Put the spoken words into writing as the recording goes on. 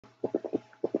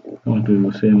kama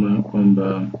tulivyosema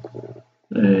kwamba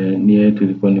nia yetu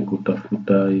ilikuwa ni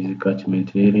kutafuta hizi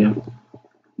catchment area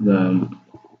za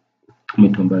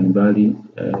mito mbalimbali,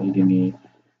 ili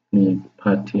ni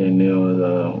pati ya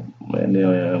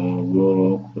maeneo ya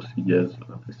Morogoro procedures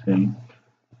of the same.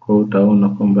 Kwa utaona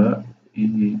kwamba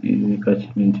hizi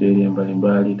catchment area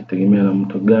mbalimbali itategemea na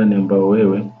mto gani ambao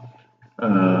wewe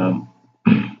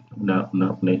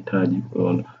unahitaji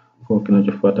kuona. Kwa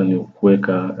kinachofuata ni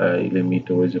kuweka ile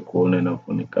mito uweze kuona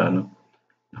inavyoonekana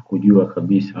na kujua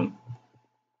kabisa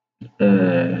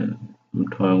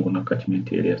mto wangu na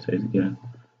catchment area size gani.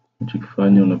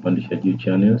 Unachokifanya unapandisha juu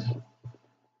channels,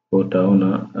 kwa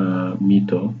utaona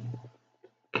mito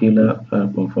kila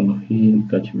kwa mfano hii ni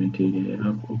catchment area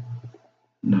hapo,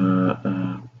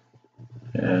 na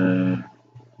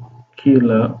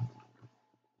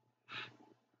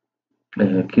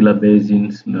kila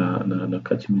basins na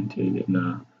catchment area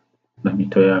na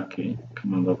mito yake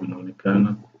kama ambavyo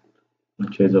inaonekana.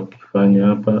 Unachoweza kukifanya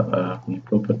hapa kwenye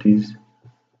properties,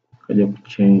 kaja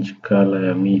kuchange color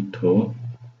ya mito.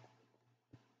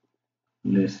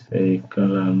 Let's say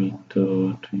color ya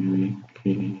mito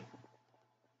tuiweke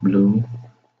blue,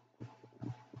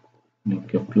 na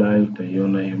ukiapply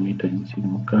utaiona hiyo mito jinsi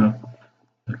ilivyokaa.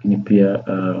 Lakini pia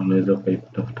unaweza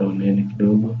ukaitafuta unene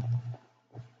kidogo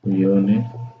uione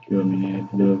ikiwa minene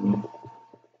kidogo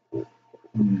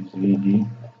zidi.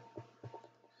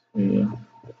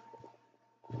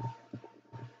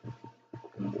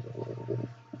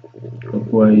 Kwa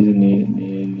kuwa hizi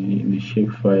ni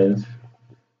shape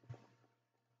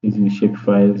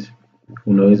files,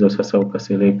 unaweza sasa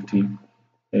ukaselect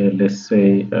let's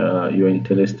say you are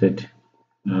interested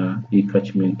na hii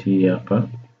catchment hii hapa,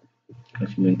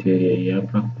 catchment area hii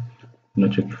hapa.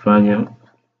 Unachokifanya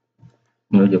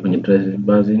unakuja kwenye dry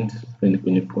basins, then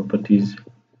kwenye properties,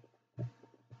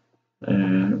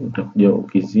 utakuja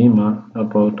ukizima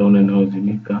hapa, utaona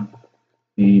inayozimika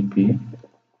ipi.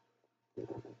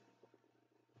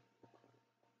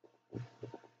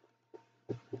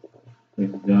 For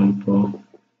example,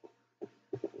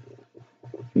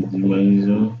 ukizima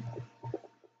hizo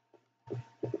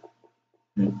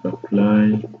na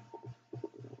apply,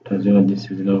 utaziona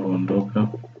jinsi zinavyoondoka.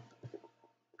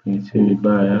 Si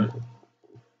vibaya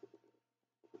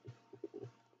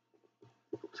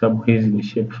sababu hizi ni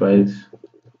shape files.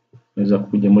 Unaweza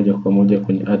kuja moja kwa moja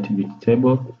kwenye attribute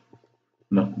table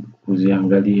na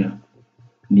kuziangalia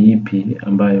ni ipi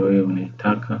ambayo wewe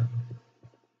unaitaka.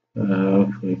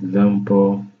 For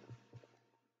example,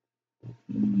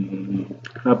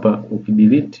 hapa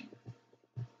ukidelete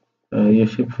hiyo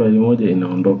shape file moja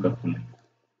inaondoka kule.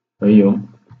 Kwa hiyo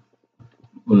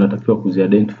unatakiwa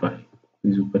kuziidentify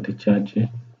hizi upate chache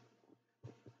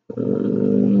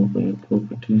kwenye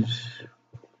properties,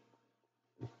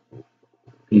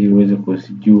 ili uweze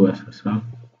kuzijua sasa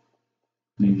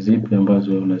ni zipi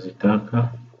ambazo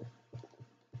unazitaka.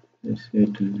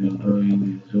 Tuziondoe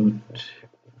hizi zote,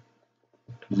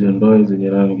 tuziondoe zenye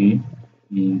rangi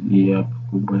hii hapa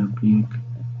kubwa ya pink.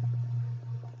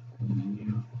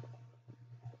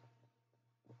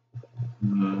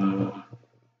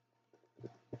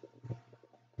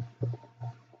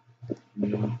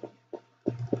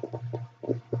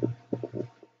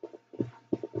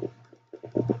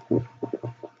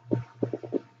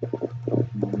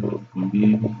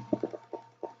 Mbili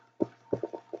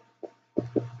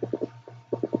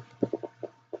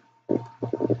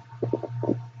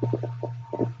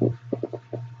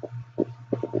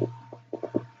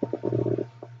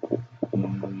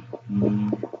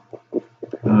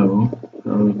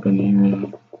au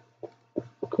kaniwe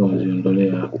kwa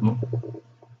ziondolea hapo,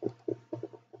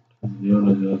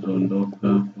 ziona zinazoondoka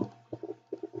hapo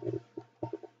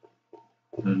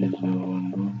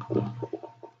zilizoondoka.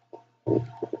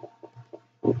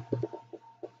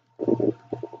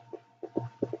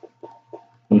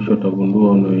 Mwisho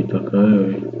utagundua unayoitaka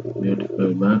wewe ndio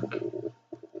utakayobaki.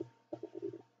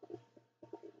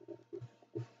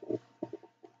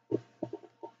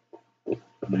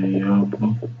 Na hiyo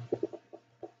hapo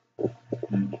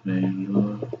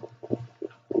tunaiondoa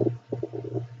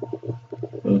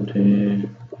yote,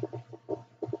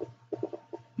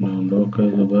 naondoka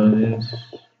hizo basins.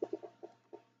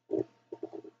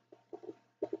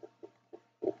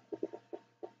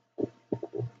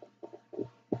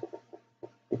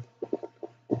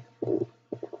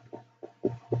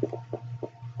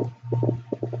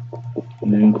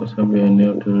 Ni kwa sababu ya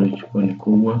eneo tulilochukua ni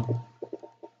kubwa.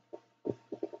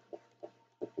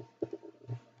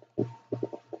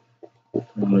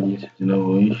 Kama jinsi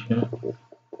zinavyoisha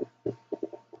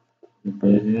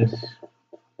basins.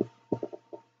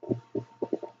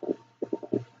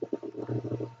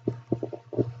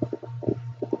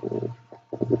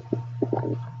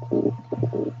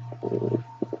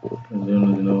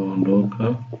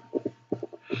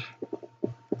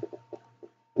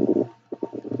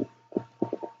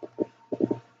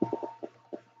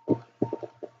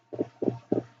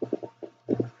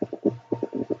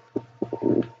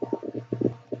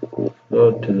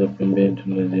 zote za pembeni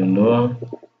tunaziondoa.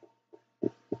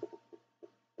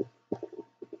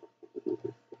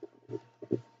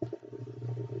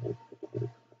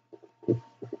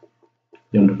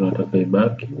 Hiyo ndio tunataka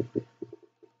ibaki,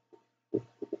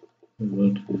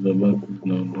 zote zilizobaki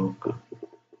zinaondoka.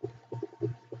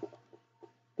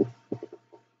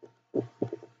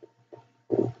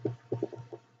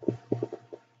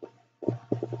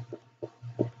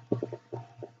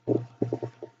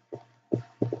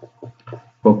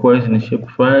 Kwa kuwa hizi ni shape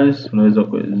files, unaweza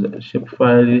kuweza shape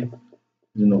file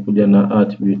zinakuja na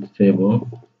attribute table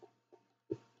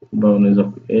ambayo unaweza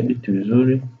kuedit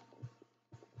vizuri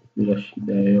bila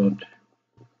shida yoyote.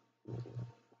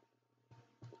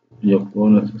 Ya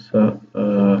kuona sasa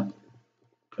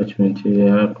catchment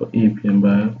area yako ipi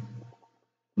ambayo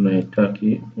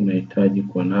unahitaji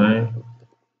kuwa nayo.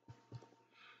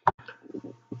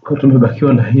 Kwa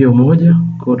tumebakiwa na hiyo moja,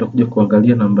 kwa utakuja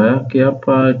kuangalia namba yake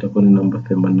hapa, itakuwa ni namba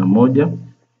 81.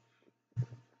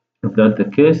 If that's the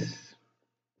case,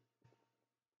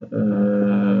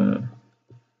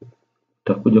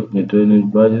 utakuja kwenye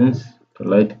training versions,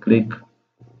 right click,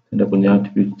 enda kwenye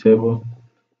attribute table,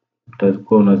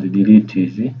 utakuwa unazidelete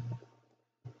hizi.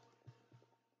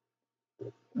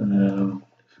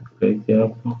 Click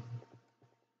hapo,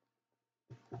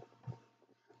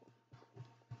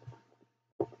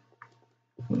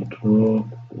 control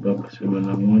mpaka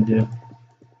 81.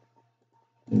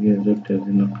 Hizo zote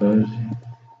zina kazi,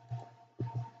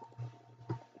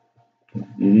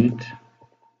 delete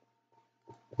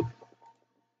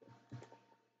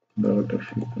ndio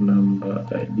utafika namba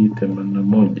ID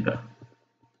 81.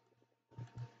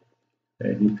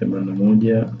 ID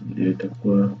 81 ndio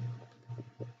itakuwa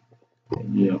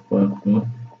ID ya kwako.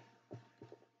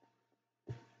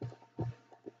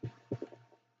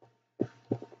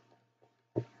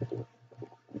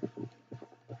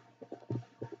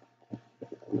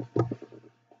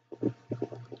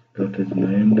 Zote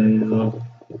zinaenda hizo.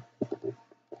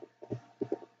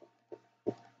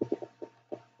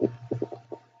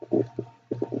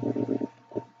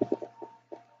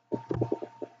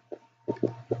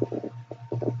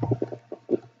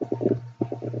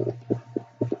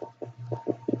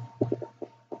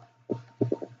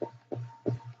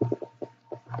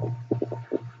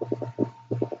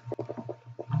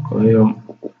 Kwa hiyo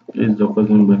hizo kwa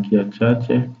zimebakia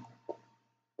chache,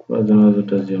 kwanza nazo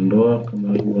utaziondoa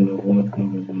kama hivyo unavyoona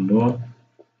tunaziondoa.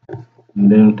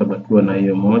 Then utabakiwa na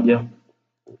hiyo moja,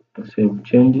 save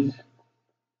changes.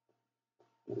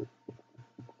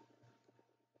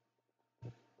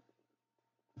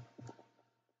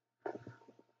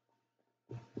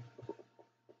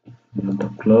 Uta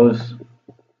close,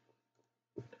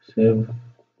 save,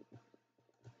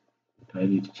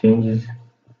 edit changes.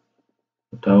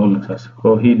 Utaona sasa.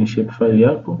 Kwa hii ni shape file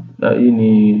yako, na hii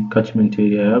ni catchment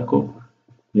area yako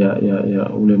ya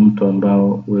ule mto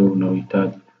ambao wewe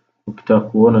unahitaji. Ukitaka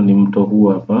kuona ni mto huu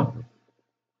hapa.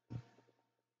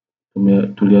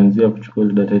 Tulianzia kuchukua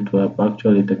ile data yetu hapa,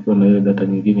 actually itakiwa na ile data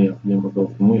nyingine ya kuja mpaka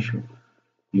huko mwisho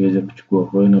iweze kuchukua.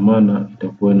 Kwa hiyo ina maana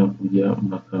itakuwa inakuja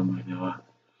mpaka maeneo hapa.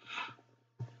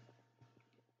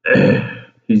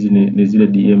 Hizi ni zile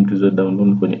DM tulizo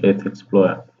download kwenye Earth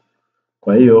Explorer.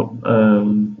 Kwa hiyo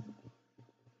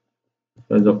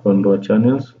unaweza kuondoa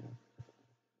channels,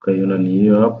 ukaiona ni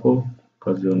hiyo hapo,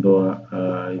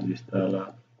 ukaziondoa hizi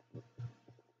stala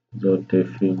zote,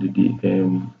 field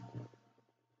DM,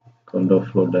 kuondoa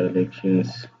flow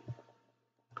directions,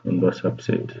 kuondoa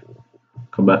subset,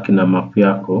 kabaki na map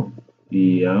yako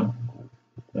hii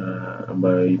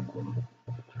ambayo ipo.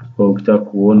 Kwa ukitaka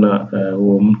kuona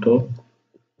huo mto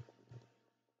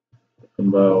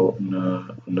ambao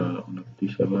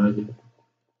unapitisha maji,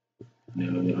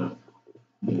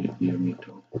 hiyo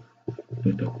mito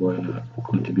itakuwa ina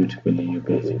contribute kwenye hiyo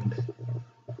basins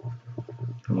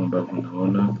kama ambavyo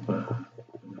unaona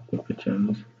kwa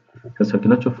channels. Sasa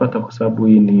kinachofuata, kwa sababu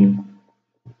hii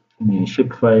ni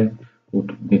shape file,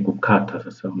 ni kukata.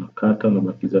 Sasa unakata,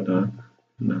 unabakiza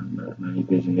na hii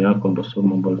version yako, ndio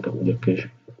somo ambalo litakuja kesho.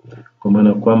 Kwa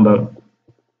maana kwamba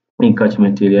hii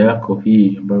catchment area yako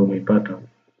hii ambayo umeipata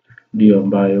ndio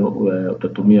ambayo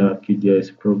utatumia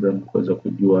QGIS program kuweza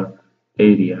kujua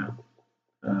area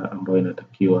ambayo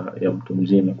inatakiwa ya mtu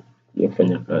mzima ya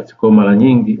kufanya kazi. Kwa mara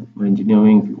nyingi maengineer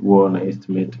wengi huwa wana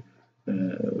estimate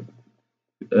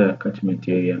catchment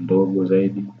area ndogo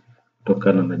zaidi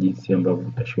kutokana na jinsi ambavyo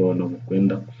utashoona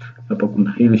umekwenda. Hapa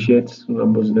kuna hill shades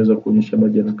ambazo zinaweza kuonyesha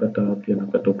maji yanakata wapi,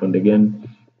 yanakata upande gani,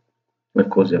 na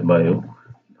kozi ambayo